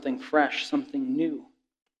something fresh, something new,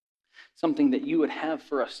 something that you would have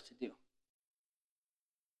for us to do.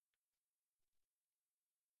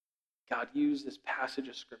 God, use this passage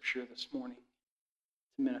of Scripture this morning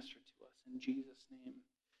to minister to us. In Jesus' name,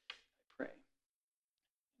 I pray.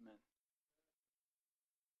 Amen.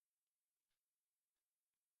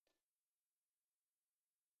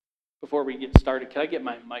 Before we get started, can I get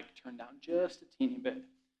my mic turned down just a teeny bit?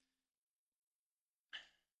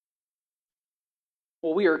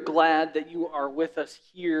 Well, we are glad that you are with us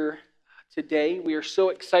here today. We are so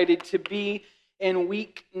excited to be in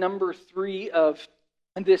week number 3 of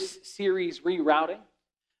this series, Rerouting.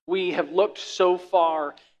 We have looked so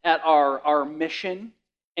far at our mission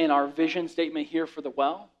and our vision statement here for the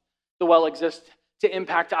well. The well exists to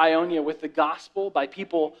impact Ionia with the gospel by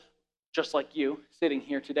people just like you sitting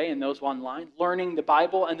here today and those online, learning the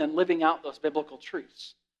Bible and then living out those biblical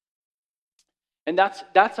truths. And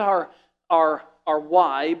that's our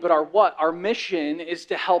why, but our what? Our mission is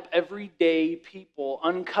to help everyday people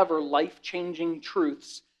uncover life-changing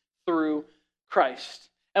truths through Christ.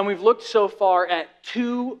 And we've looked so far at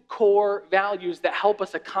 2 core values that help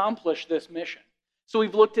us accomplish this mission. So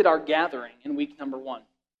we've looked at our gathering in week number 1.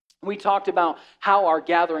 We talked about how our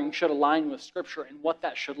gathering should align with Scripture and what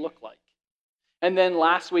that should look like. And then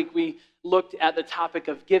last week we looked at the topic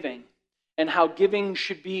of giving and how giving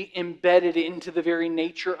should be embedded into the very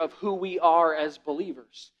nature of who we are as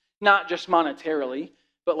believers. Not just monetarily,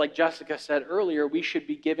 but like Jessica said earlier, we should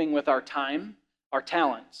be giving with our time, our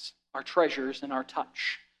talents, our treasures, and our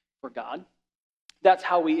touch for God. That's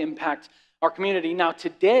how we impact our community. Now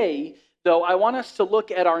today, though, I want us to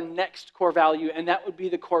look at our next core value, and that would be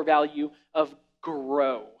the core value of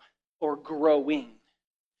grow or growing.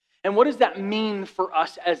 And what does that mean for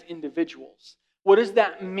us as individuals? What does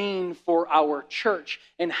that mean for our church?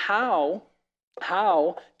 And how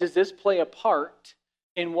does this play a part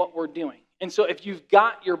in what we're doing? And so if you've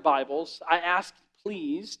got your Bibles, I ask,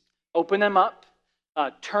 please open them up,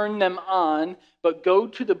 turn them on, but go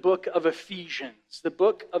to the book of Ephesians, the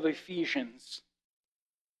book of Ephesians.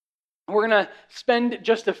 We're going to spend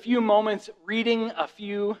just a few moments reading a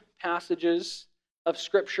few passages of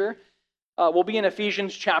Scripture. We'll be in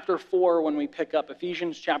Ephesians chapter 4 when we pick up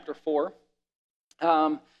Ephesians chapter 4.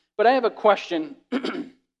 But I have a question.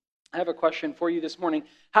 I have a question for you this morning.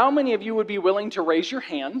 How many of you would be willing to raise your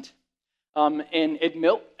hand and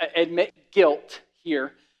admit guilt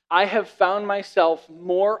here? I have found myself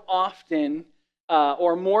more often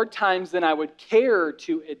or more times than I would care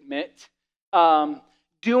to admit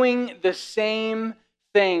doing the same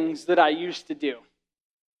things that I used to do.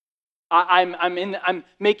 I'm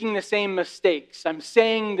making the same mistakes. I'm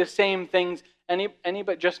saying the same things. Any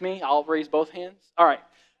but just me? I'll raise both hands. All right,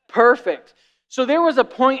 perfect. So there was a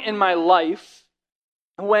point in my life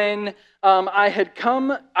when I had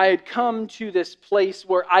come to this place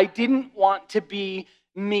where I didn't want to be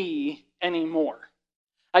me anymore.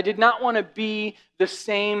 I did not want to be the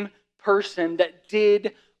same person that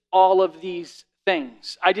did all of these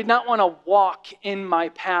things. I did not want to walk in my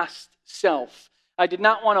past self. I did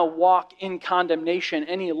not want to walk in condemnation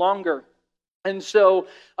any longer. And so,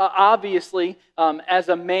 obviously, as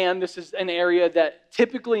a man, this is an area that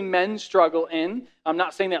typically men struggle in. I'm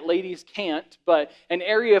not saying that ladies can't, but an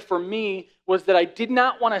area for me was that I did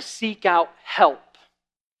not want to seek out help.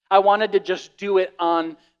 I wanted to just do it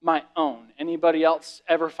on my own. Anybody else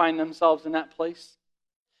ever find themselves in that place?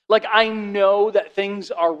 Like, I know that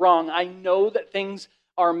things are wrong. I know that things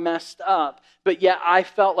are messed up, but yet I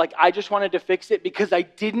felt like I just wanted to fix it because I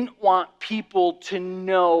didn't want people to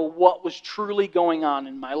know what was truly going on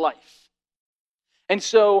in my life. And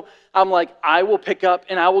so I'm like, I will pick up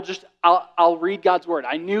and I'll read God's Word.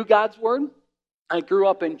 I knew God's Word. I grew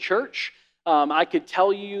up in church. I could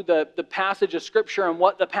tell you the passage of Scripture and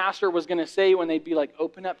what the pastor was going to say when they'd be like,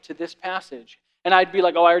 open up to this passage. And I'd be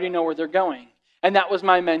like, oh, I already know where they're going. And that was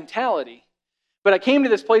my mentality. But I came to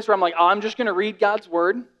this place where I'm like, oh, I'm just going to read God's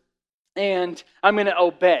Word and I'm going to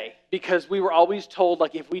obey, because we were always told,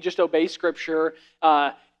 like, if we just obey Scripture,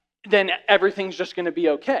 then everything's just going to be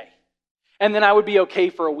okay. And then I would be okay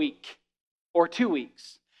for a week or 2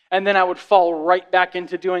 weeks. And then I would fall right back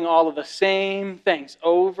into doing all of the same things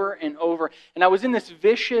over and over. And I was in this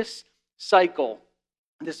vicious cycle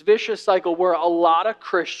where a lot of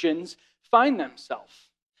Christians find themselves.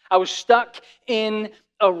 I was stuck in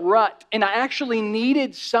a rut, and I actually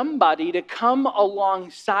needed somebody to come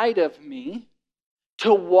alongside of me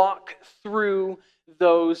to walk through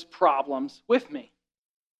those problems with me.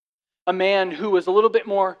 A man who was a little bit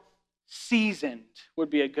more seasoned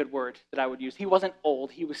would be a good word that I would use. He wasn't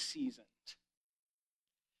old, he was seasoned.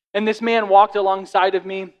 And this man walked alongside of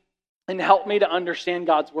me, and help me to understand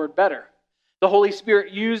God's word better. The Holy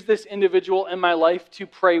Spirit used this individual in my life to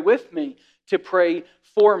pray with me, to pray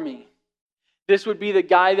for me. This would be the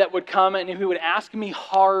guy that would come and he would ask me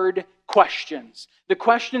hard questions. The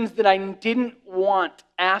questions that I didn't want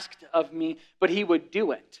asked of me, but he would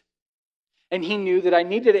do it. And he knew that I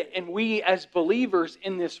needed it. And we as believers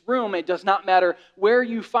in this room, it does not matter where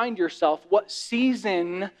you find yourself, what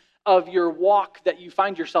season of your walk that you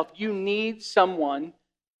find yourself, you need someone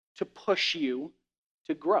to push you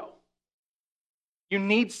to grow. You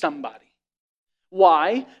need somebody.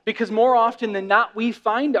 Why? Because more often than not, we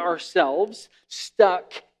find ourselves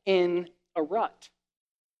stuck in a rut.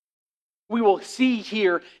 We will see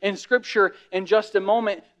here in Scripture in just a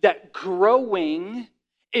moment that growing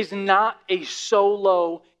is not a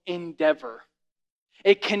solo endeavor.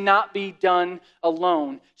 It cannot be done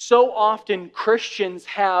alone. So often Christians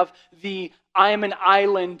have the I am an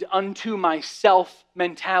island unto myself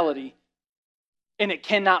mentality. And it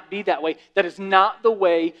cannot be that way. That is not the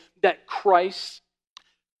way that Christ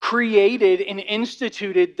created and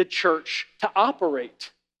instituted the church to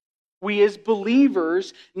operate. We as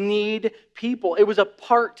believers need people. It was a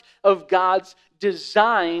part of God's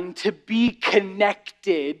design to be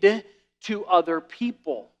connected to other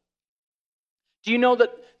people. Do you know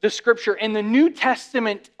that the Scripture, in the New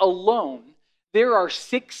Testament alone, there are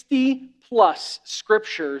 60 plus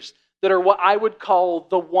Scriptures that are what I would call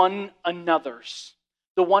the one another's.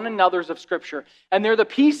 The one another's of Scripture. And they're the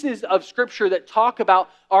pieces of Scripture that talk about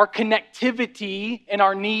our connectivity and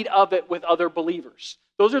our need of it with other believers.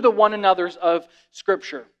 Those are the one another's of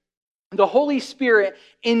Scripture. The Holy Spirit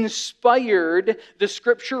inspired the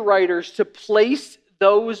Scripture writers to place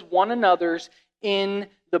those one another's in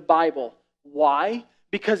the Bible. Why?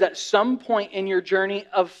 Because at some point in your journey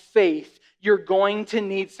of faith, you're going to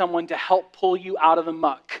need someone to help pull you out of the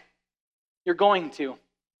muck. You're going to.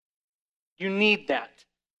 You need that.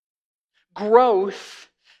 Growth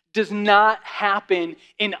does not happen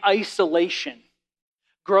in isolation.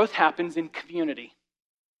 Growth happens in community.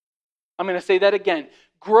 I'm going to say that again.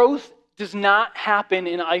 Growth does not happen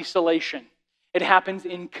in isolation. It happens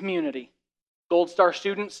in community. Gold Star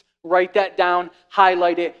students, write that down,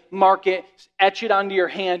 highlight it, mark it, etch it onto your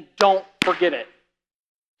hand. Don't forget it.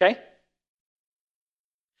 Okay?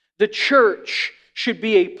 The church should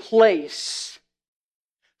be a place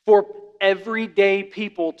for everyday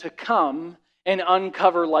people to come and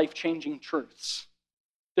uncover life-changing truths.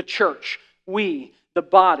 The church, we, the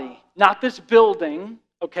body, not this building,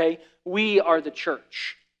 okay? We are the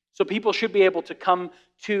church. So people should be able to come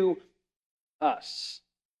to us.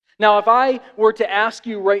 Now, if I were to ask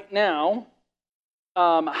you right now,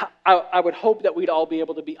 I would hope that we'd all be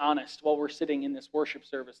able to be honest while we're sitting in this worship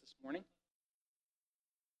service this morning.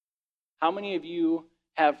 How many of you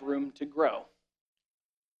have room to grow?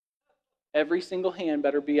 Every single hand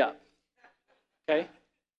better be up. Okay?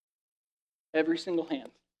 Every single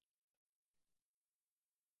hand.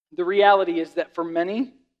 The reality is that for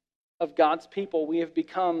many of God's people, we have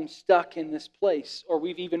become stuck in this place, or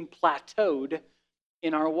we've even plateaued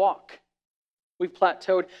in our walk. We've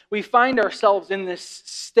plateaued. We find ourselves in this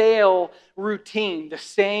stale routine, the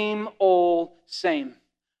same old same,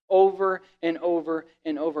 over and over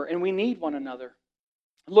and over. And we need one another.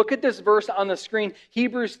 Look at this verse on the screen.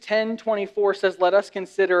 Hebrews 10:24 says, "Let us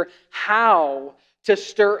consider how to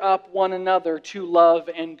stir up one another to love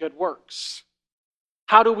and good works."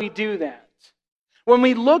 How do we do that? When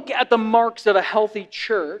we look at the marks of a healthy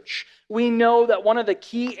church, we know that one of the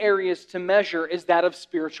key areas to measure is that of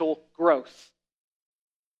spiritual growth.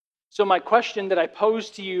 So my question that I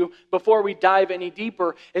pose to you before we dive any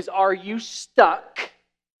deeper is, are you stuck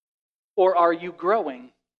or are you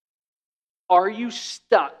growing? Are you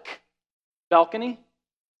stuck? Balcony?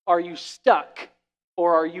 Are you stuck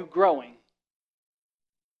or are you growing?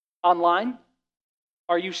 Online?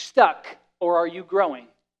 Are you stuck or are you growing?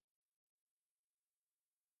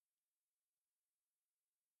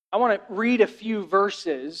 I want to read a few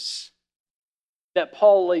verses that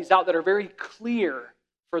Paul lays out that are very clear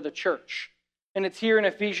for the church. And it's here in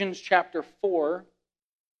Ephesians chapter 4.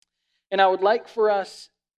 And I would like for us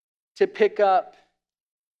to pick up,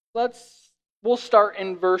 we'll start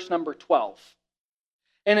in verse number 12.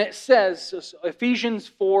 And it says, Ephesians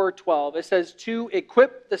 4:12, it says, "To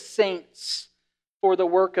equip the saints for the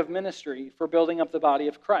work of ministry, for building up the body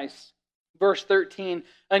of Christ." Verse 13,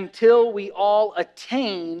 "Until we all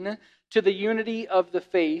attain to the unity of the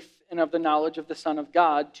faith and of the knowledge of the Son of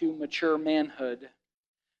God, to mature manhood."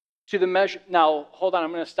 To the measure. Now, hold on,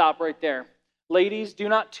 I'm going to stop right there. Ladies, do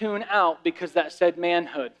not tune out because that said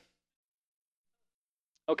manhood.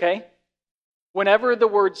 Okay? Whenever the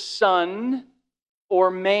word son or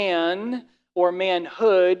man or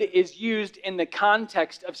manhood is used in the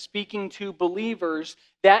context of speaking to believers,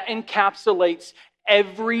 that encapsulates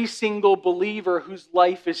every single believer whose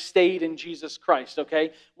life is stayed in Jesus Christ,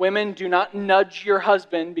 okay? Women, do not nudge your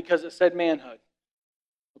husband because it said manhood,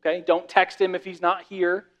 okay? Don't text him if he's not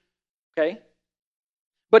here, okay?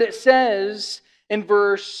 But it says in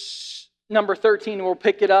verse number 13, we'll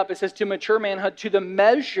pick it up, it says, to mature manhood, to the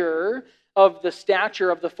measure of the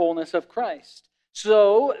stature of the fullness of Christ,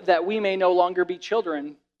 so that we may no longer be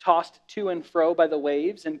children, tossed to and fro by the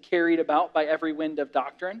waves and carried about by every wind of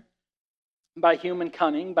doctrine, by human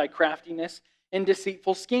cunning, by craftiness and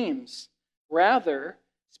deceitful schemes. Rather,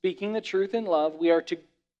 speaking the truth in love, we are to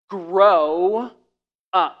grow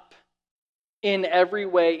up in every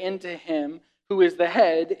way into Him who is the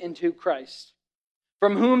head, into Christ,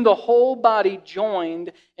 from whom the whole body,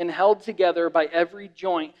 joined and held together by every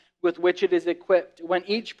joint with which it is equipped, when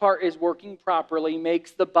each part is working properly,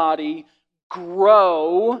 makes the body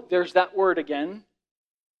grow, there's that word again,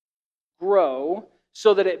 grow,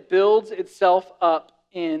 so that it builds itself up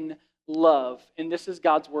in love. And this is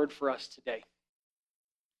God's word for us today.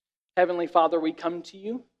 Heavenly Father, we come to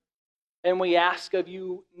you and we ask of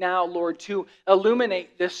you now, Lord, to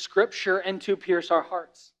illuminate this scripture and to pierce our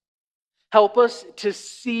hearts. Help us to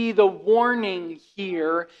see the warning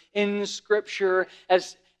here in scripture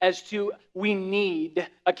as to we need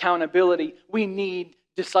accountability. We need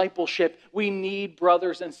discipleship. We need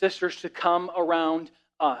brothers and sisters to come around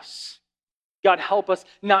us. God, help us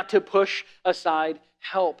not to push aside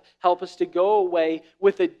help. Help us to go away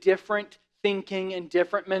with a different thinking and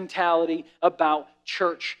different mentality about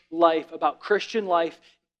church life, about Christian life,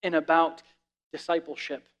 and about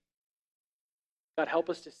discipleship. God, help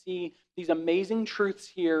us to see these amazing truths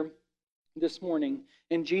here this morning.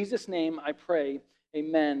 In Jesus' name I pray,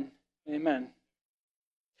 amen. Amen.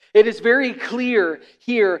 It is very clear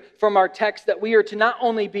here from our text that we are to not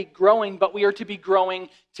only be growing, but we are to be growing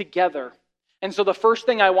together. And so the first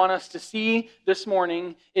thing I want us to see this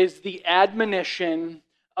morning is the admonition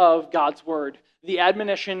of God's word. The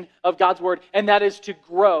admonition of God's word, and that is to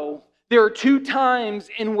grow. There are two times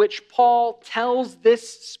in which Paul tells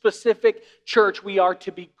this specific church we are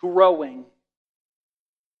to be growing.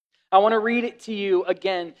 I want to read it to you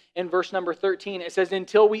again in verse number 13. It says,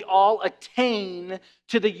 until we all attain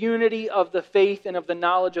to the unity of the faith and of the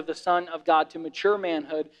knowledge of the Son of God, to mature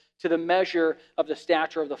manhood, to the measure of the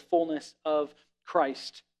stature of the fullness of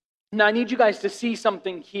Christ. Now I need you guys to see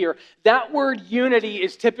something here. That word unity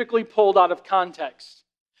is typically pulled out of context.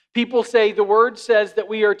 People say the word says that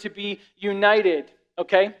we are to be united,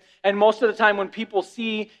 okay? And most of the time when people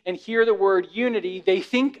see and hear the word unity, they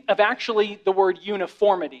think of actually the word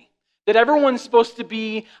uniformity. That everyone's supposed to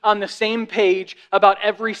be on the same page about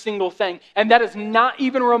every single thing. And that is not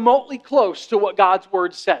even remotely close to what God's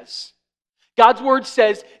word says. God's word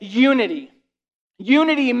says unity.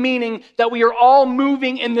 Unity meaning that we are all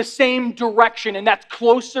moving in the same direction, and that's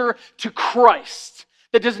closer to Christ.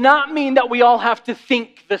 That does not mean that we all have to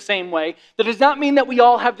think the same way. That does not mean that we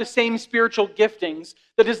all have the same spiritual giftings.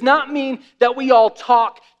 That does not mean that we all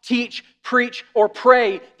talk, teach, preach, or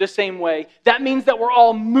pray the same way. That means that we're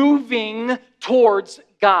all moving towards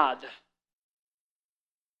God.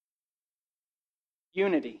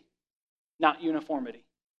 Unity, not uniformity.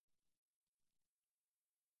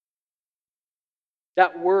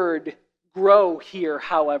 That word grow here,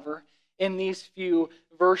 however, in these few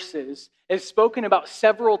verses is spoken about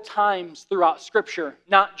several times throughout Scripture,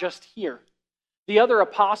 not just here. The other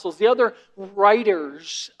apostles, the other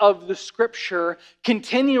writers of the Scripture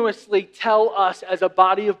continuously tell us as a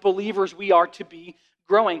body of believers we are to be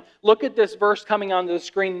growing. Look at this verse coming onto the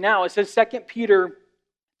screen now. It says 2 Peter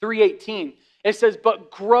 3:18. It says, but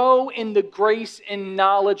grow in the grace and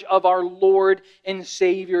knowledge of our Lord and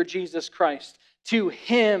Savior Jesus Christ. To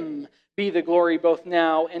Him be the glory both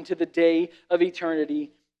now and to the day of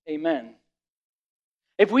eternity. Amen.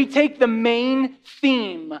 If we take the main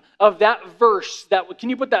theme of that verse, can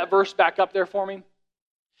you put that verse back up there for me?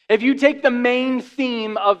 If you take the main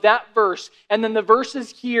theme of that verse and then the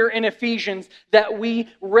verses here in Ephesians that we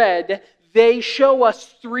read, they show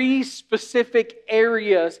us three specific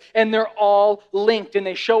areas and they're all linked, and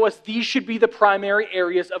they show us these should be the primary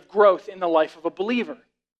areas of growth in the life of a believer.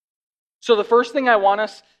 So the first thing I want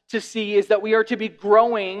us to see is that we are to be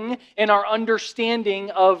growing in our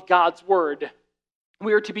understanding of God's word.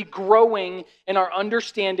 We are to be growing in our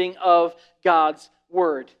understanding of God's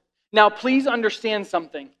word. Now, please understand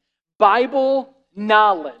something. Bible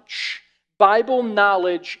knowledge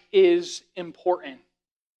is important.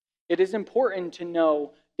 It is important to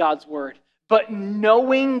know God's word. But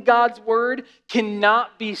knowing God's word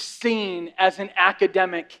cannot be seen as an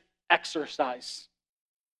academic exercise.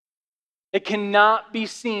 It cannot be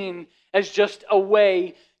seen as just a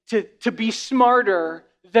way to be smarter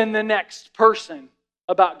than the next person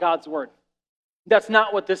about God's word. That's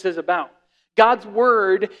not what this is about. God's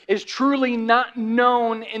word is truly not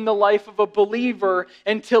known in the life of a believer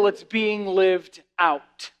until it's being lived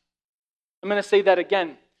out. I'm going to say that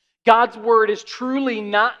again. God's word is truly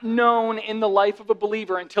not known in the life of a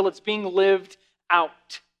believer until it's being lived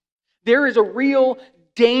out. There is a real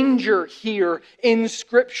danger here in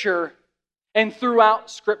Scripture and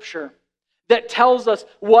throughout Scripture that tells us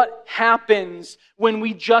what happens when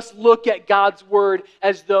we just look at God's word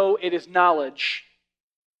as though it is knowledge.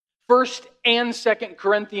 1 and 2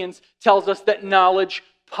 Corinthians tells us that knowledge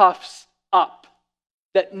puffs up.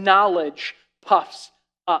 That knowledge puffs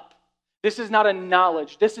up. This is not a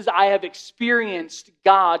knowledge. This is I have experienced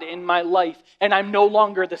God in my life and I'm no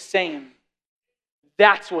longer the same.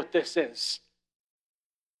 That's what this is.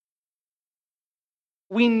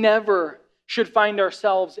 We never should find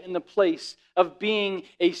ourselves in the place of being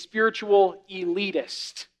a spiritual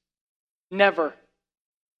elitist. Never.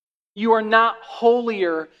 You are not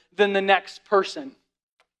holier than the next person.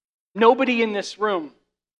 Nobody in this room,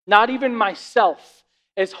 not even myself,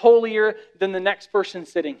 is holier than the next person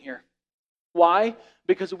sitting here. Why?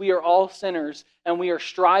 Because we are all sinners and we are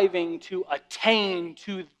striving to attain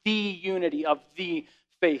to the unity of the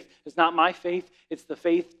faith. It's not my faith, it's the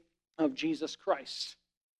faith of Jesus Christ.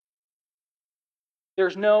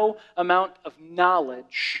 There's no amount of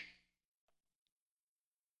knowledge,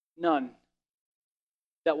 none,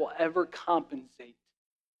 that will ever compensate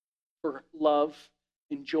for love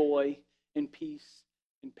and joy and peace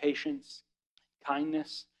and patience,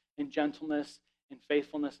 kindness and gentleness and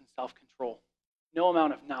faithfulness and self-control. No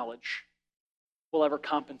amount of knowledge will ever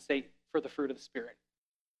compensate for the fruit of the Spirit.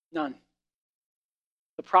 None.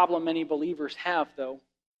 The problem many believers have, though,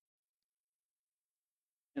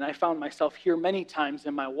 and I found myself here many times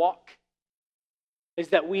in my walk, is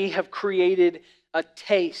that we have created a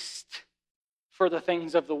taste for the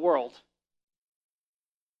things of the world.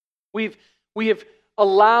 We have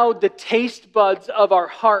allowed the taste buds of our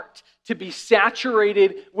heart to be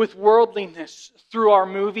saturated with worldliness through our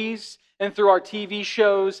movies and through our TV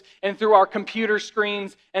shows and through our computer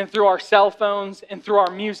screens and through our cell phones and through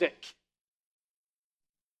our music.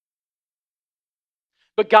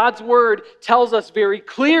 But God's word tells us very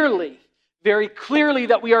clearly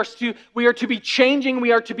that we are to be changing,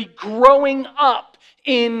 we are to be growing up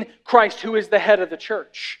in Christ, who is the head of the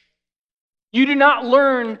church. You do not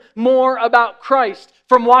learn more about Christ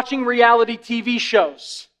from watching reality TV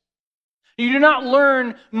shows. You do not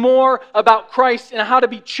learn more about Christ and how to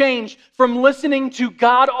be changed from listening to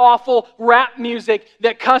god-awful rap music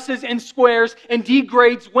that cusses and swears and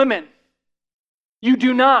degrades women. You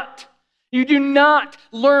do not. You do not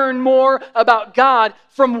learn more about God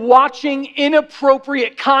from watching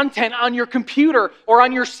inappropriate content on your computer or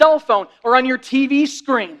on your cell phone or on your TV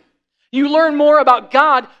screen. You learn more about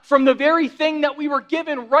God from the very thing that we were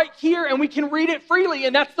given right here, and we can read it freely,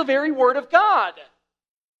 and that's the very Word of God.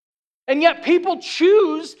 And yet people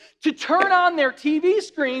choose to turn on their TV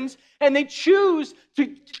screens, and they choose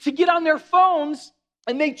to get on their phones,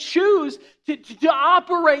 and they choose to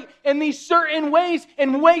operate in these certain ways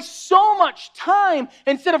and waste so much time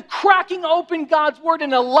instead of cracking open God's Word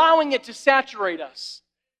and allowing it to saturate us.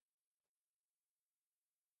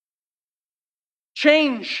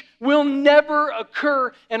 Change will never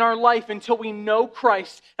occur in our life until we know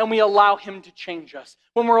Christ and we allow Him to change us,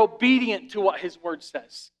 when we're obedient to what His Word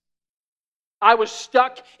says. I was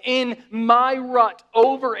stuck in my rut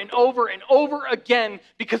over and over and over again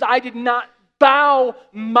because I did not bow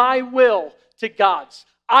my will to God's.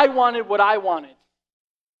 I wanted what I wanted.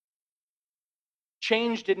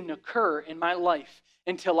 Change didn't occur in my life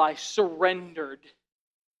until I surrendered,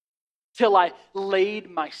 till I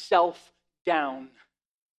laid myself down.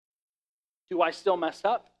 Do I still mess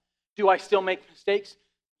up? Do I still make mistakes?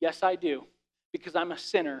 Yes, I do, because I'm a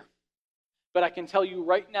sinner. But I can tell you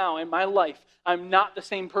right now in my life, I'm not the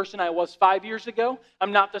same person I was 5 years ago.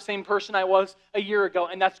 I'm not the same person I was a year ago.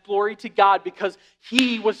 And that's glory to God, because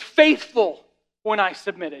He was faithful when I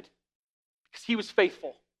submitted. Because He was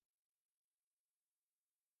faithful.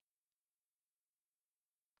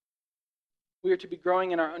 We are to be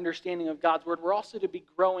growing in our understanding of God's Word. We're also to be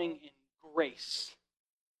growing in grace.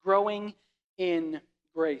 Growing in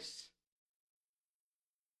grace.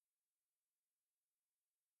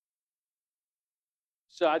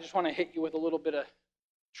 So I just want to hit you with a little bit of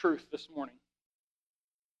truth this morning.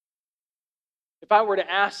 If I were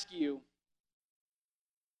to ask you,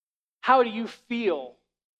 How do you feel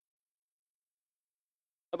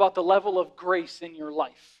about the level of grace in your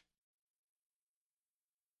life?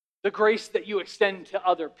 The grace that you extend to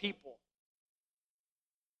other people.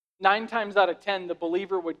 9 times out of 10, the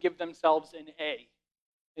believer would give themselves an A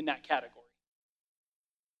in that category.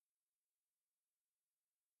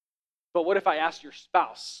 But what if I asked your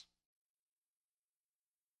spouse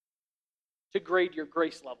to grade your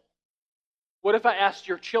grace level? What if I asked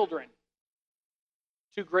your children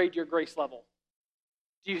to grade your grace level?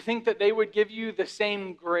 Do you think that they would give you the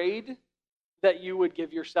same grade that you would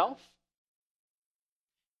give yourself?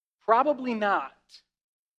 Probably not.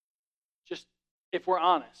 Just if we're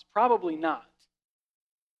honest, probably not.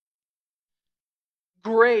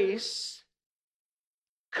 Grace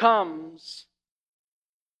comes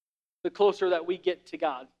the closer that we get to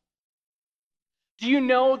God. Do you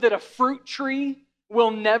know that a fruit tree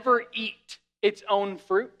will never eat its own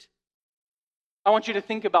fruit? I want you to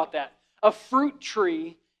think about that. A fruit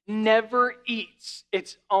tree never eats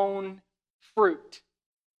its own fruit.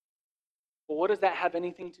 Well, what does that have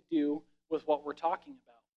anything to do with what we're talking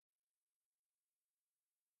about?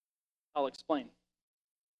 I'll explain.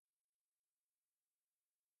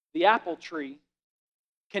 The apple tree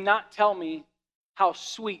cannot tell me how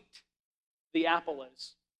sweet the apple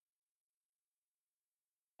is.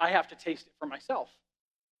 I have to taste it for myself.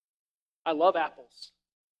 I love apples.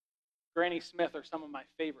 Granny Smith are some of my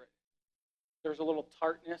favorite. There's a little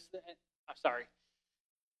tartness. I'm sorry.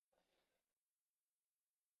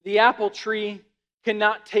 The apple tree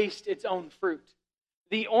cannot taste its own fruit.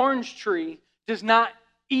 The orange tree does not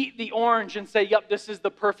eat the orange and say, yep, this is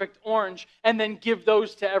the perfect orange, and then give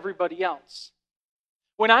those to everybody else.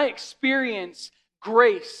 When I experience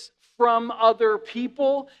grace from other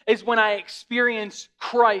people is when I experience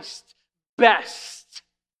Christ best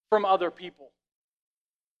from other people.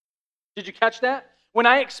 Did you catch that? When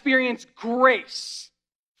I experience grace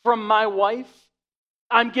from my wife,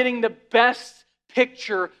 I'm getting the best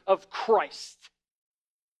picture of Christ.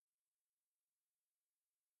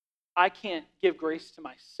 I can't give grace to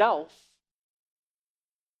myself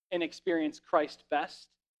and experience Christ best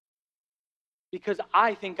because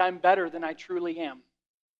I think I'm better than I truly am.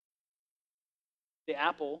 The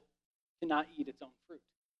apple cannot eat its own fruit.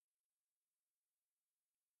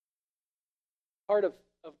 Part of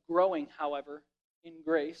growing, however, in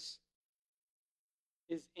grace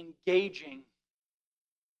is engaging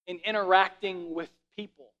and interacting with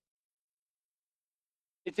people.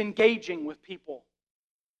 It's engaging with people.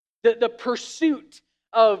 The pursuit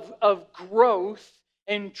of growth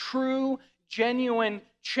and true, genuine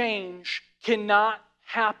change cannot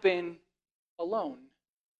happen alone.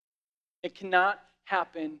 It cannot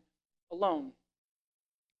happen alone.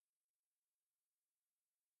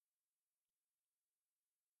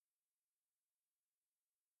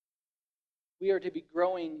 We are to be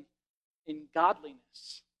growing in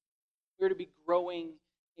godliness. We are to be growing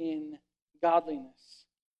in godliness.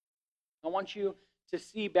 I want you to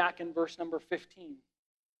see back in verse number 15.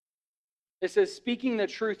 It says, speaking the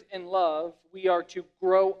truth in love, we are to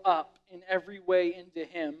grow up in every way into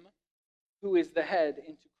Him who is the head,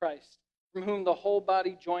 into Christ, from whom the whole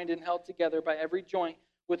body joined and held together by every joint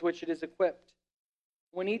with which it is equipped,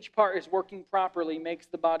 when each part is working properly, makes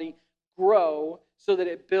the body grow so that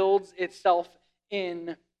it builds itself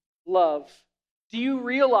in love. Do you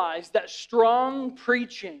realize that strong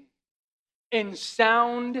preaching and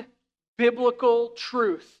sound biblical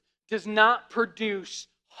truth does not produce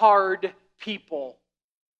hard people?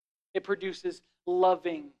 It produces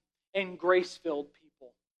loving and grace-filled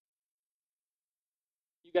people.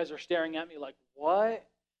 You guys are staring at me like, what?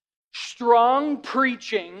 Strong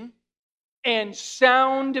preaching and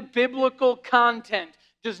sound biblical content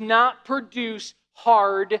does not produce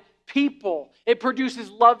hard people. It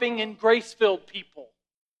produces loving and grace-filled people.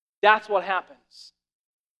 That's what happens.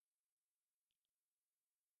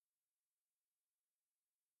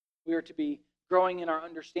 We are to be growing in our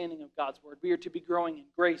understanding of God's word. We are to be growing in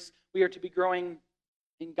grace. We are to be growing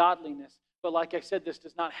in godliness. But like I said, this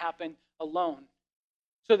does not happen alone.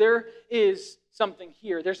 So there is something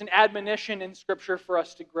here. There's an admonition in Scripture for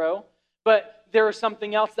us to grow. But there is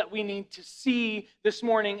something else that we need to see this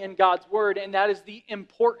morning in God's word, and that is the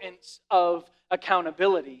importance of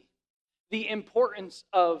accountability. The importance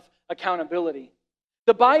of accountability.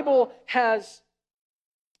 The Bible has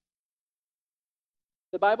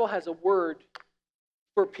a word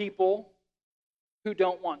for people who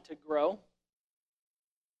don't want to grow.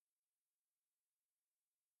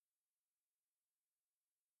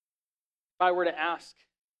 If I were to ask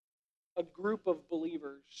a group of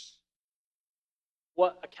believers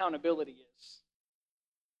what accountability is,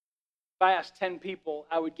 If I asked 10 people,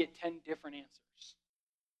 I would get 10 different answers.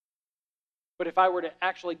 But if I were to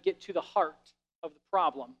actually get to the heart of the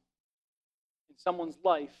problem in someone's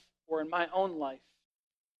life or in my own life,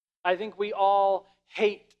 I think we all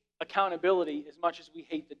hate accountability as much as we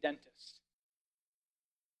hate the dentist.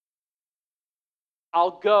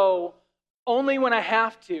 I'll go only when I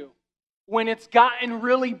have to, when it's gotten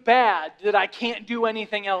really bad that I can't do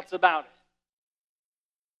anything else about it.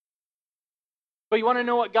 But you want to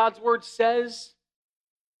know what God's Word says?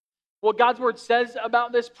 What God's Word says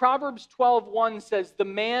about this? Proverbs 12:1 says, "The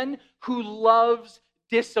man who loves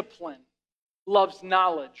discipline loves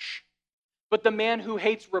knowledge, but the man who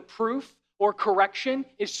hates reproof or correction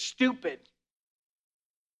is stupid."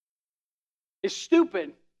 Is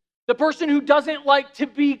stupid. The person who doesn't like to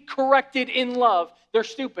be corrected in love, they're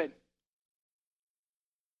stupid.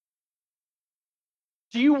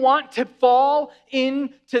 Do you want to fall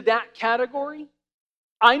into that category?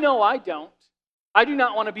 I know I don't. I do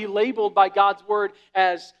not want to be labeled by God's Word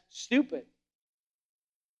as stupid.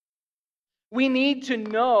 We need to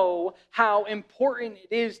know how important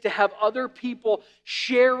it is to have other people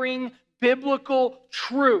sharing biblical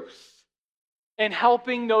truth and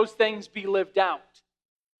helping those things be lived out.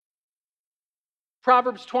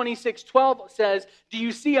 Proverbs 26:12 says, "Do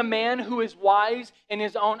you see a man who is wise in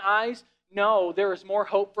his own eyes? No, there is more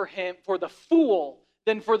hope for him, for the fool,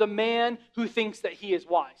 than for the man who thinks that he is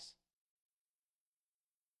wise."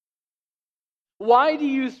 Why do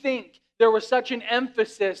you think there was such an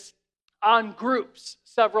emphasis on groups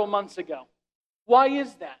several months ago? Why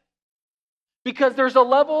is that? Because there's a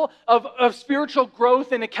level of spiritual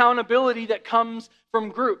growth and accountability that comes from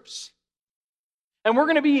groups. And we're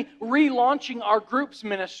going to be relaunching our groups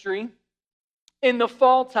ministry in the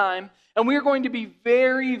fall time. And we're going to be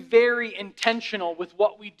very, very intentional with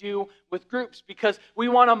what we do with groups because we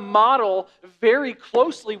want to model very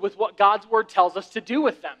closely with what God's Word tells us to do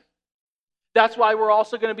with them. That's why we're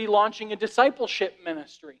also going to be launching a discipleship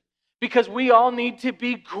ministry because we all need to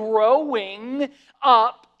be growing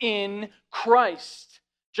up in Christ,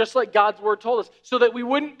 just like God's Word told us, so that we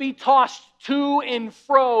wouldn't be tossed to and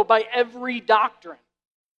fro by every doctrine.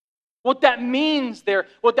 What that means there,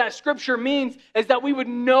 what that scripture means, is that we would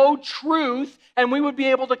know truth and we would be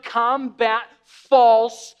able to combat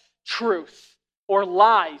false truth or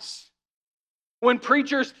lies. When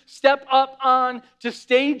preachers step up on to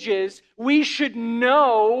stages, we should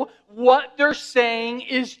know what they're saying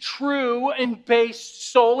is true and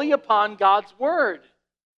based solely upon God's Word.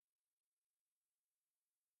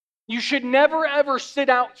 You should never ever sit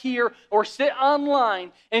out here or sit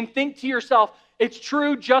online and think to yourself, it's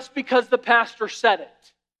true just because the pastor said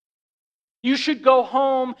it. You should go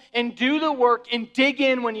home and do the work and dig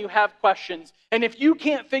in when you have questions. And if you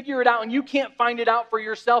can't figure it out and you can't find it out for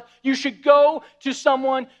yourself, you should go to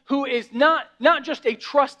someone who is not just a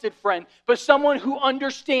trusted friend, but someone who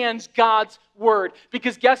understands God's Word.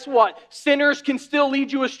 Because guess what? Sinners can still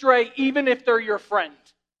lead you astray even if they're your friend.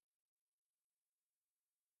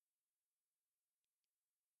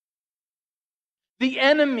 The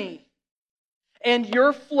enemy and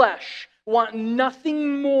your flesh want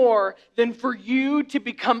nothing more than for you to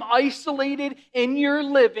become isolated in your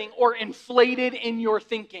living or inflated in your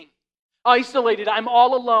thinking. Isolated, I'm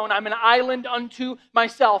all alone, I'm an island unto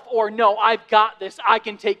myself, or no, I've got this, I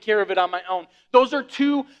can take care of it on my own. Those are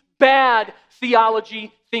two bad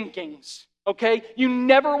theology thinkings. Okay? You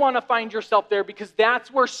never want to find yourself there because that's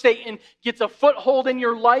where Satan gets a foothold in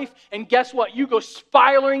your life. And guess what? You go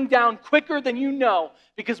spiraling down quicker than you know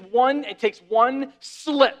because it takes one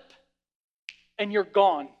slip and you're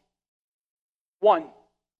gone. One.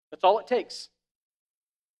 That's all it takes.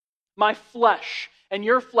 My flesh and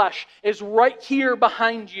your flesh is right here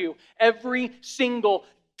behind you every single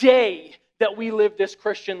day that we live this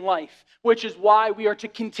Christian life, which is why we are to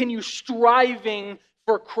continue striving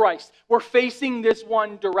for Christ. We're facing this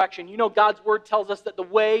one direction. You know, God's Word tells us that the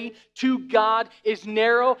way to God is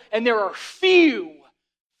narrow, and there are few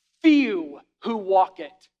who walk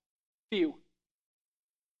it. Few.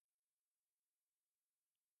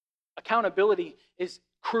 Accountability is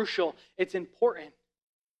crucial. It's important.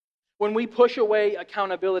 When we push away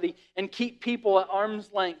accountability and keep people at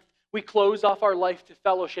arm's length, we close off our life to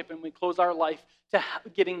fellowship and we close our life to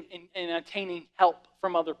getting and attaining help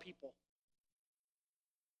from other people.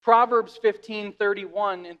 Proverbs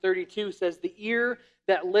 15:31 and 32 says, the ear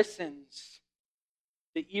that listens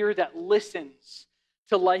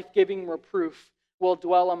to life-giving reproof will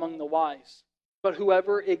dwell among the wise. But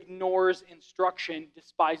whoever ignores instruction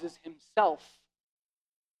despises himself.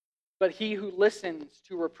 But he who listens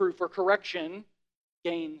to reproof or correction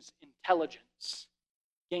gains intelligence.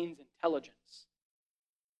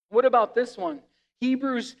 What about this one?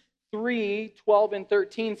 Hebrews 3:12 and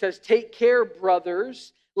 13 says, "Take care,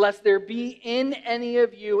 brothers, lest there be in any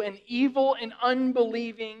of you an evil and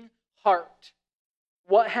unbelieving heart."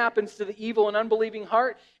 What happens to the evil and unbelieving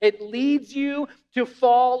heart? It leads you to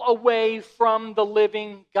fall away from the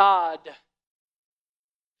living God.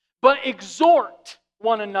 But exhort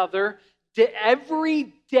one another every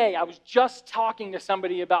day. I was just talking to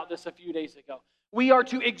somebody about this a few days ago. We are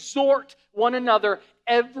to exhort one another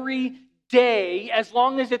every day, as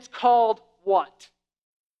long as it's called what?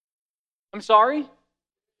 I'm sorry?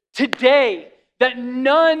 Today, that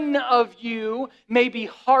none of you may be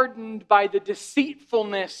hardened by the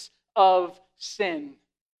deceitfulness of sin.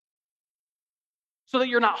 So that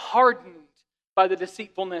you're not hardened by the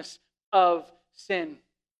deceitfulness of sin.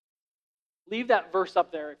 Leave that verse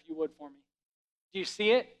up there if you would for me. Do you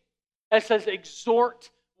see it? It says, exhort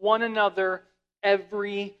one another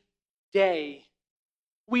every day.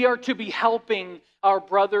 We are to be helping our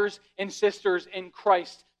brothers and sisters in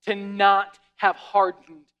Christ to not have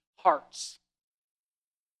hardened hearts.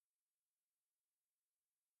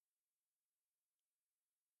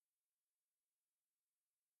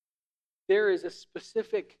 There is a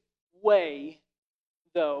specific way,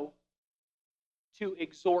 though, to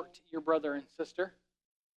exhort your brother and sister.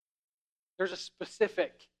 There's a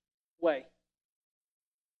specific way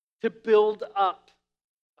to build up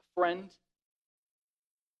a friend,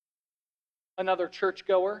 another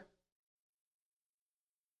churchgoer.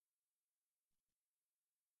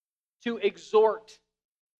 To exhort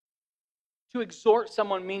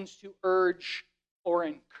someone means to urge or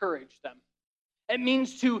encourage them. It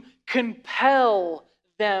means to compel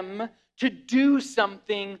them to do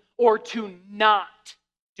something or to not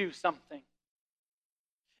do something.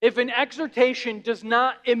 If an exhortation does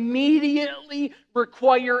not immediately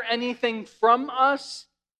require anything from us,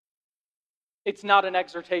 it's not an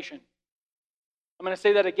exhortation. I'm going to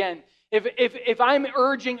say that again. If I'm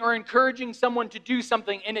urging or encouraging someone to do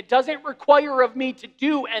something and it doesn't require of me to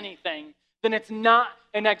do anything, then it's not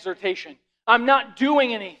an exhortation. I'm not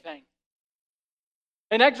doing anything.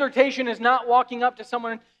 An exhortation is not walking up to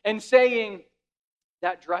someone and saying,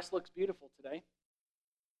 "That dress looks beautiful today."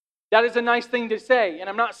 That is a nice thing to say. And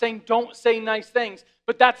I'm not saying don't say nice things,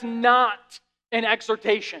 but that's not an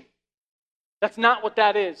exhortation. That's not what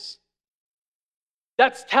that is.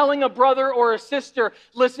 That's telling a brother or a sister,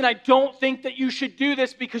 listen, I don't think that you should do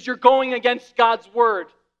this because you're going against God's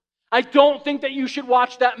word. I don't think that you should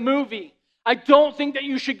watch that movie. I don't think that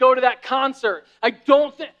you should go to that concert.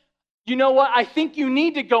 You know what? I think you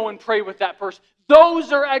need to go and pray with that person.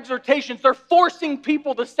 Those are exhortations. They're forcing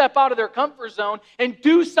people to step out of their comfort zone and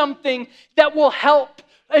do something that will help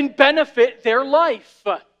and benefit their life.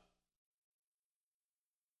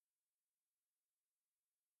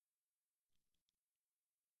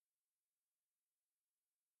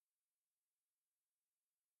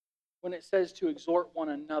 When it says to exhort one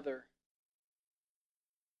another,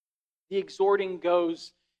 the exhorting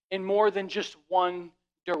goes in more than just one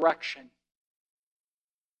direction.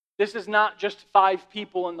 This is not just 5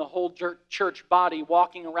 people in the whole church body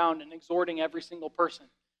walking around and exhorting every single person.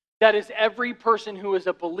 That is, every person who is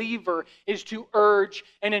a believer is to urge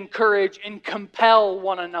and encourage and compel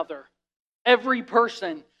one another. Every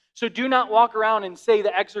person. So do not walk around and say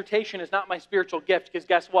that exhortation is not my spiritual gift, because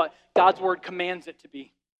guess what? God's word commands it to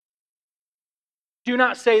be. Do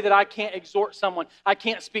not say that I can't exhort someone. I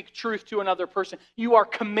can't speak truth to another person. You are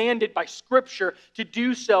commanded by Scripture to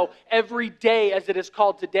do so every day as it is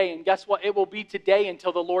called today. And guess what? It will be today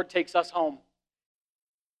until the Lord takes us home.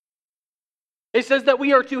 It says that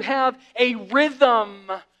we are to have a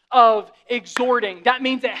rhythm of exhorting. That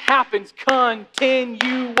means it happens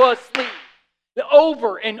continuously.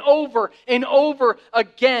 Over and over and over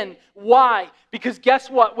again. Why? Because guess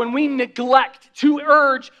what? When we neglect to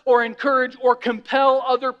urge or encourage or compel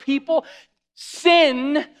other people,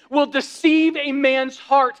 sin will deceive a man's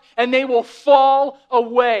heart and they will fall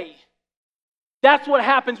away. That's what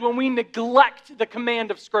happens when we neglect the command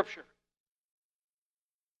of Scripture.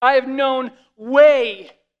 I have known way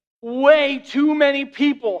too many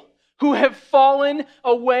people who have fallen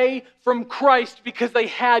away from Christ because they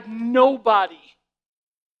had nobody.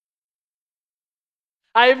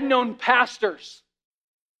 I have known pastors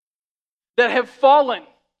that have fallen.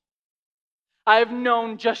 I have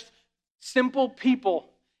known just simple people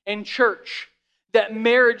in church that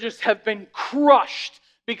marriages have been crushed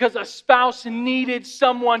because a spouse needed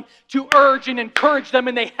someone to urge and encourage them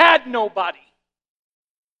and they had nobody.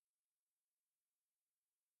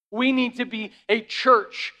 We need to be a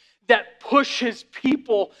church that pushes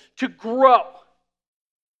people to grow.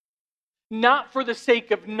 Not for the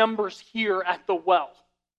sake of numbers here at the well,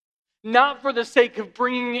 not for the sake of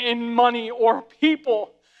bringing in money or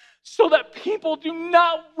people, so that people do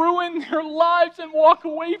not ruin their lives and walk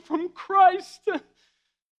away from Christ.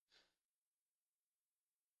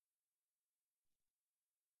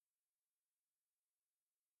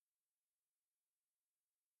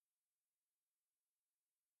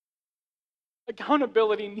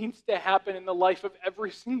 Accountability needs to happen in the life of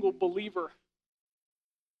every single believer.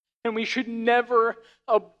 And we should never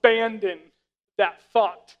abandon that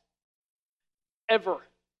thought. Ever.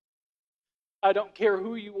 I don't care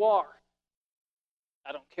who you are.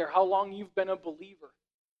 I don't care how long you've been a believer.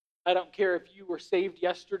 I don't care if you were saved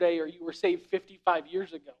yesterday or you were saved 55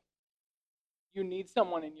 years ago. You need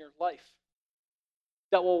someone in your life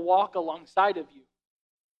that will walk alongside of you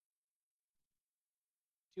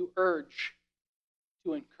to urge,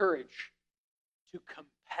 to encourage, to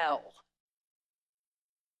compel.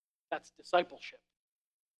 That's discipleship.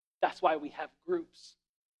 That's why we have groups.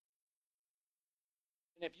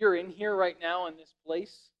 And if you're in here right now in this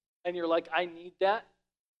place and you're like, I need that,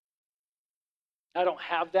 I don't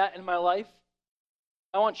have that in my life,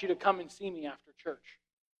 I want you to come and see me after church.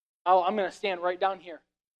 I'm going to stand right down here.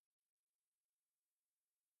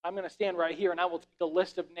 I'm going to stand right here and I will take a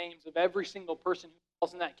list of names of every single person who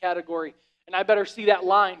falls in that category. And I better see that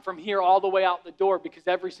line from here all the way out the door, because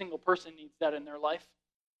every single person needs that in their life.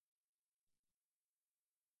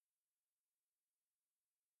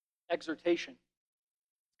 Exhortation.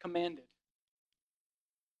 Commanded.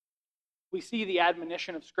 We see the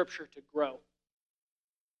admonition of Scripture to grow.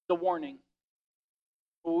 The warning.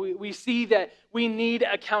 We see that we need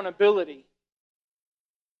accountability.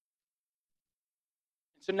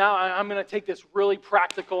 So now I'm going to take this really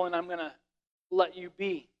practical and I'm going to let you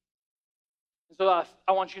be. So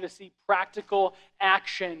I want you to see practical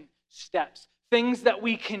action steps, things that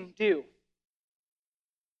we can do.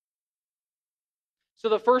 So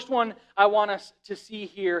the first one I want us to see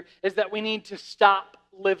here is that we need to stop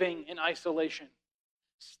living in isolation.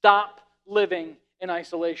 Stop living in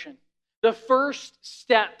isolation. The first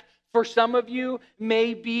step for some of you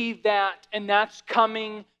may be that, and that's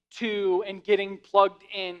coming to and getting plugged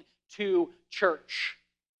in to church.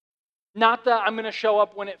 Not that I'm going to show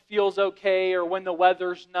up when it feels okay or when the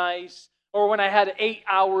weather's nice or when I had 8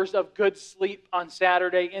 hours of good sleep on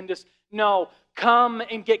Saturday and just, no, come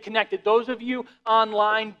and get connected. Those of you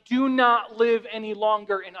online, do not live any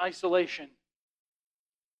longer in isolation.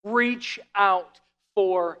 Reach out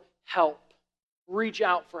for help. Reach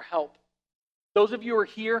out for help. Those of you who are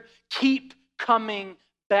here, keep coming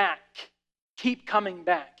back. Keep coming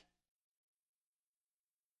back.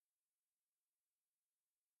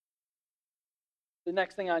 The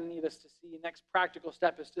next thing I need us to see, next practical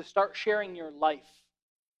step, is to start sharing your life.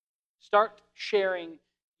 Start sharing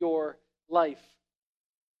your life.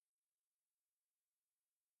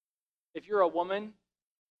 If you're a woman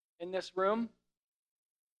in this room,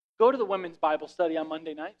 go to the women's Bible study on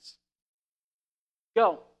Monday nights.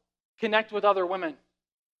 Go. Connect with other women.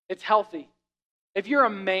 It's healthy. If you're a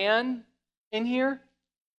man in here,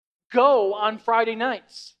 go on Friday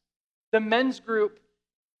nights. The men's group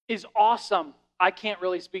is awesome. I can't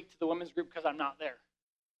really speak to the women's group because I'm not there.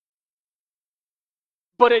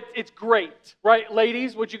 But it's great, right?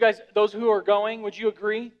 Ladies, would you guys, those who are going, would you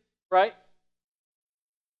agree, right?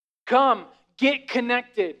 Come, get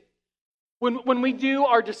connected. When we do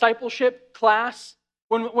our discipleship class,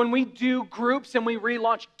 when we do groups and we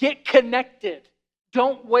relaunch, get connected.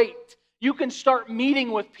 Don't wait. You can start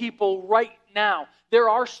meeting with people right now. There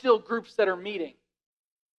are still groups that are meeting.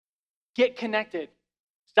 Get connected.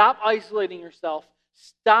 Stop isolating yourself.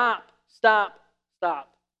 Stop.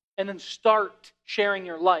 And then start sharing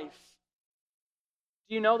your life.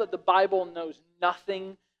 Do you know that the Bible knows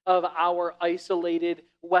nothing of our isolated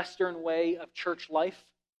Western way of church life?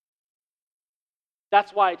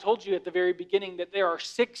 That's why I told you at the very beginning that there are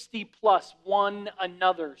 60 plus one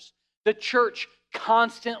another's. The church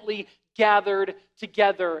constantly gathered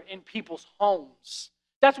together in people's homes.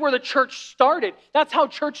 That's where the church started. That's how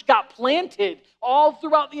church got planted all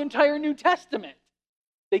throughout the entire New Testament.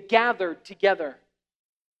 They gathered together.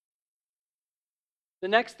 The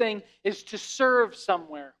next thing is to serve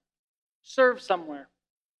somewhere. Serve somewhere.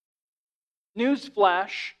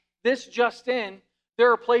 Newsflash, this just in,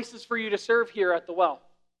 there are places for you to serve here at the Well.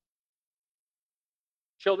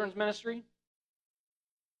 Children's ministry,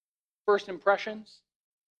 first impressions,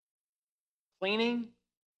 cleaning,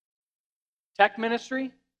 tech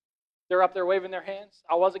ministry. They're up there waving their hands.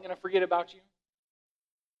 I wasn't going to forget about you.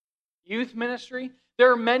 Youth ministry.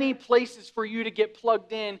 There are many places for you to get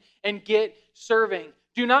plugged in and get serving.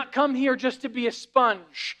 Do not come here just to be a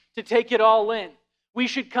sponge, to take it all in. We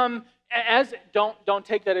should come Don't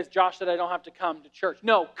take that as Josh said I don't have to come to church.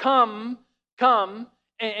 No, come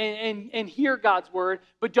and hear God's word,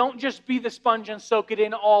 but don't just be the sponge and soak it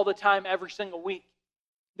in all the time every single week.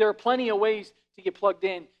 There are plenty of ways to get plugged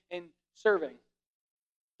in serving.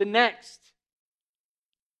 The next,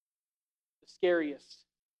 the scariest,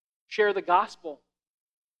 share the gospel.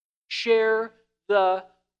 Share the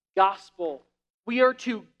gospel. We are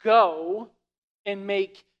to go and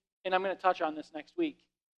make, and I'm going to touch on this next week,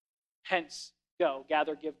 hence go,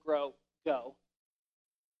 gather, give, grow, go.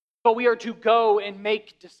 But we are to go and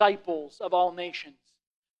make disciples of all nations,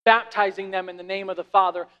 baptizing them in the name of the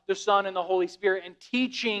Father, the Son, and the Holy Spirit, and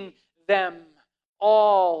teaching them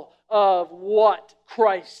all of what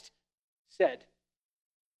Christ said.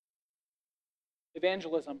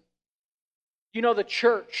 Evangelism. You know, the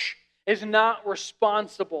church is not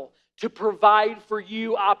responsible to provide for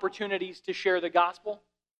you opportunities to share the gospel.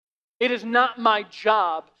 It is not my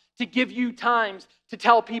job to give you times to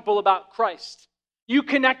tell people about Christ. You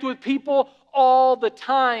connect with people all the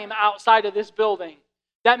time outside of this building.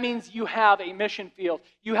 That means you have a mission field.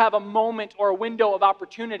 You have a moment or a window of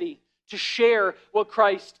opportunity to share what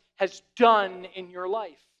Christ has done in your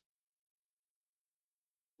life.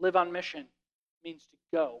 Live on mission means to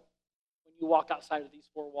go when you walk outside of these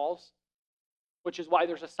four walls, which is why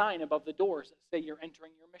there's a sign above the doors that say you're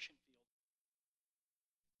entering your mission field.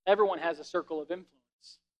 Everyone has a circle of influence.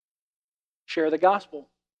 Share the gospel.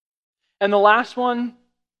 And the last one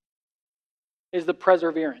is the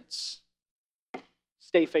perseverance.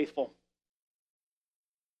 Stay faithful.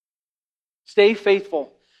 Stay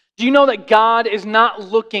faithful. Do you know that God is not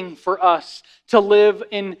looking for us to live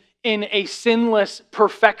in a sinless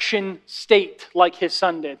perfection state like His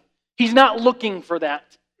Son did? He's not looking for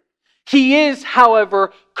that. He is,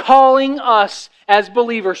 however, calling us as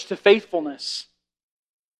believers to faithfulness.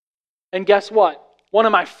 And guess what? One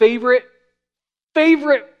of my favorite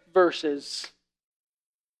verses.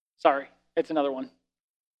 Sorry, it's another one.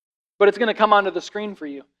 But it's going to come onto the screen for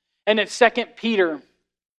you. And it's 2 Peter.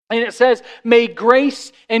 And it says, "May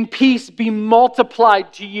grace and peace be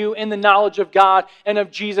multiplied to you in the knowledge of God and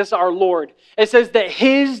of Jesus our Lord." It says that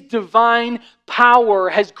His divine power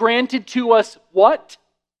has granted to us what?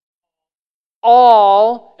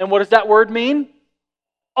 All. And what does that word mean?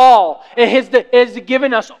 All. It has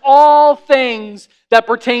given us all things that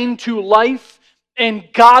pertain to life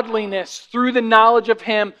and godliness through the knowledge of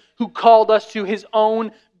Him who called us to His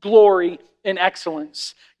own glory and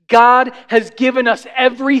excellence. God has given us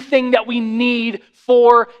everything that we need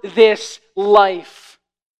for this life.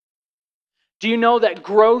 Do you know that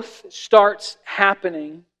growth starts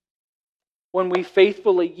happening when we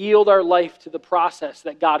faithfully yield our life to the process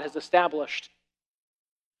that God has established?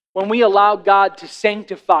 When we allow God to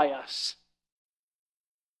sanctify us,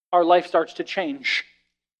 our life starts to change.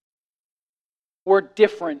 We're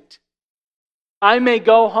different. I may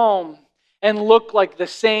go home and look like the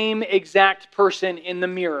same exact person in the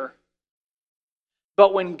mirror.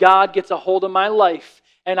 But when God gets a hold of my life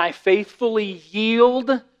and I faithfully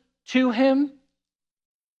yield to Him,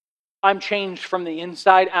 I'm changed from the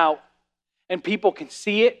inside out. And people can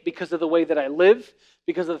see it because of the way that I live,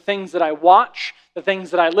 because of the things that I watch, the things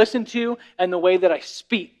that I listen to, and the way that I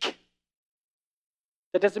speak.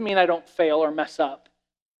 That doesn't mean I don't fail or mess up.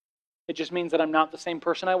 It just means that I'm not the same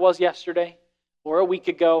person I was yesterday, or a week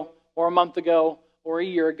ago, or a month ago, or a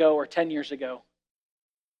year ago, or 10 years ago.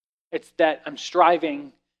 It's that I'm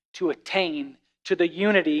striving to attain to the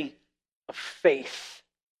unity of faith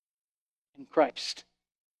in Christ.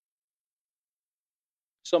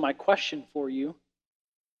 So my question for you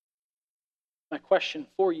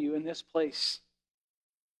in this place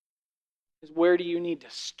is, where do you need to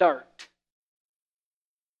start?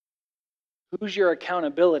 Who's your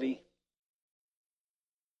accountability?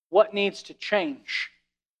 What needs to change?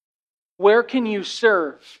 Where can you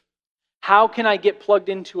serve? How can I get plugged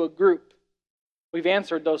into a group? We've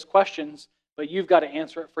answered those questions, but you've got to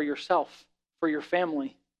answer it for yourself, for your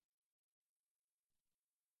family.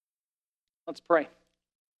 Let's pray.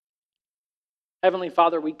 Heavenly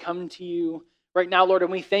Father, we come to you right now, Lord,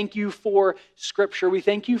 and we thank you for Scripture. We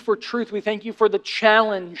thank you for truth. We thank you for the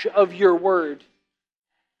challenge of your word.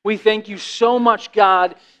 We thank you so much,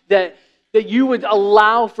 God, that you would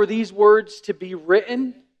allow for these words to be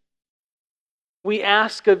written. We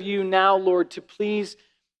ask of you now, Lord, to please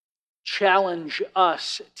challenge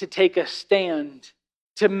us to take a stand,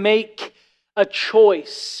 to make a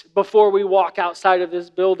choice before we walk outside of this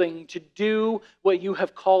building to do what you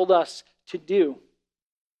have called us to do.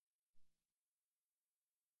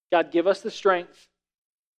 God, give us the strength.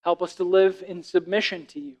 Help us to live in submission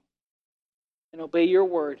to you and obey your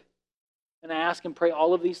word. And I ask and pray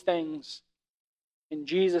all of these things in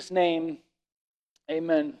Jesus' name.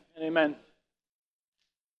 Amen and amen.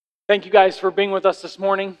 Thank you guys for being with us this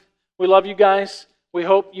morning. We love you guys. We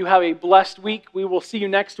hope you have a blessed week. We will see you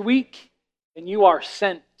next week, and you are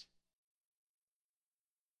sent.